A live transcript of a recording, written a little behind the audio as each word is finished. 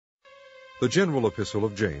The General Epistle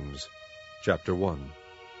of James, Chapter 1.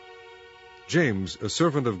 James, a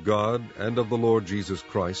servant of God and of the Lord Jesus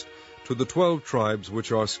Christ, to the 12 tribes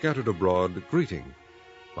which are scattered abroad, greeting.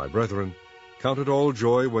 My brethren, count it all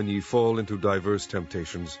joy when ye fall into divers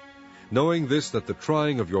temptations, knowing this, that the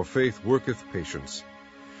trying of your faith worketh patience.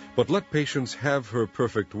 But let patience have her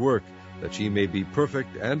perfect work, that ye may be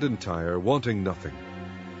perfect and entire, wanting nothing.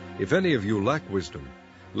 If any of you lack wisdom,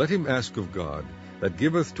 let him ask of God, that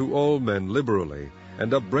giveth to all men liberally,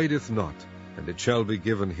 and upbraideth not, and it shall be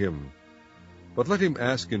given him. But let him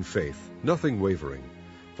ask in faith, nothing wavering.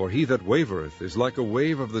 For he that wavereth is like a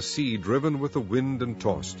wave of the sea, driven with the wind and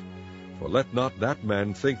tossed. For let not that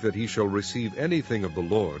man think that he shall receive anything of the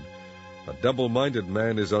Lord. A double-minded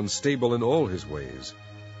man is unstable in all his ways.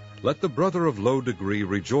 Let the brother of low degree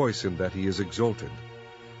rejoice in that he is exalted,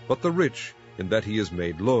 but the rich in that he is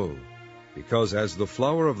made low, because as the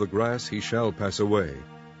flower of the grass he shall pass away.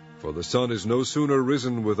 For the sun is no sooner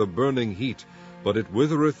risen with a burning heat, but it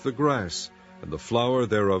withereth the grass, and the flower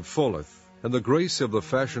thereof falleth, and the grace of the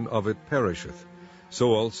fashion of it perisheth.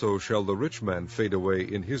 So also shall the rich man fade away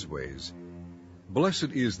in his ways.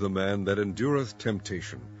 Blessed is the man that endureth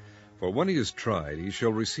temptation, for when he is tried he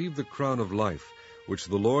shall receive the crown of life, which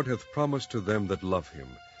the Lord hath promised to them that love him.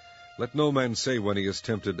 Let no man say when he is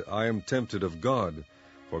tempted, I am tempted of God.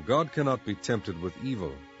 For God cannot be tempted with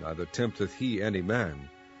evil, neither tempteth he any man.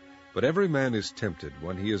 But every man is tempted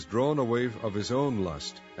when he is drawn away of his own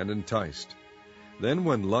lust, and enticed. Then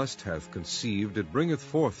when lust hath conceived, it bringeth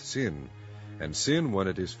forth sin, and sin, when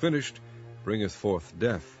it is finished, bringeth forth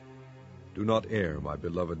death. Do not err, my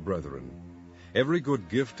beloved brethren. Every good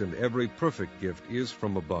gift and every perfect gift is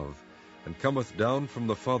from above, and cometh down from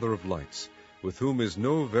the Father of lights, with whom is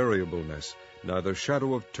no variableness, neither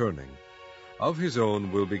shadow of turning. Of his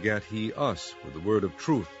own will begat he us with the word of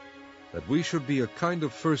truth, that we should be a kind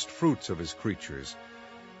of first fruits of his creatures.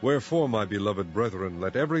 Wherefore, my beloved brethren,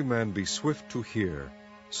 let every man be swift to hear,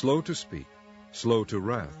 slow to speak, slow to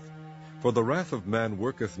wrath. For the wrath of man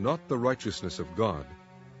worketh not the righteousness of God.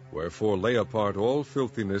 Wherefore lay apart all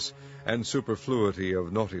filthiness and superfluity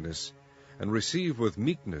of naughtiness, and receive with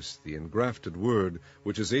meekness the engrafted word,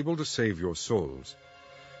 which is able to save your souls.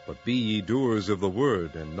 But be ye doers of the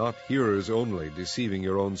word, and not hearers only, deceiving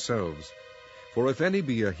your own selves. For if any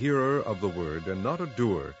be a hearer of the word, and not a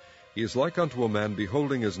doer, he is like unto a man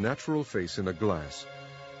beholding his natural face in a glass.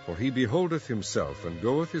 For he beholdeth himself, and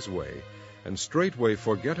goeth his way, and straightway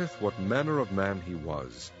forgetteth what manner of man he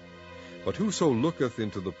was. But whoso looketh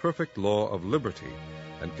into the perfect law of liberty,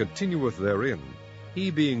 and continueth therein, he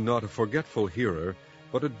being not a forgetful hearer,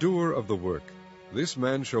 but a doer of the work, this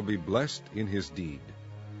man shall be blessed in his deed.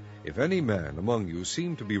 If any man among you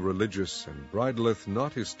seem to be religious, and bridleth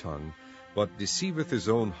not his tongue, but deceiveth his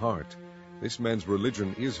own heart, this man's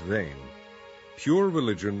religion is vain. Pure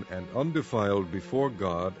religion and undefiled before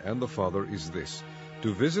God and the Father is this,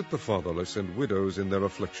 to visit the fatherless and widows in their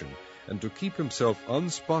affliction, and to keep himself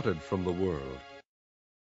unspotted from the world.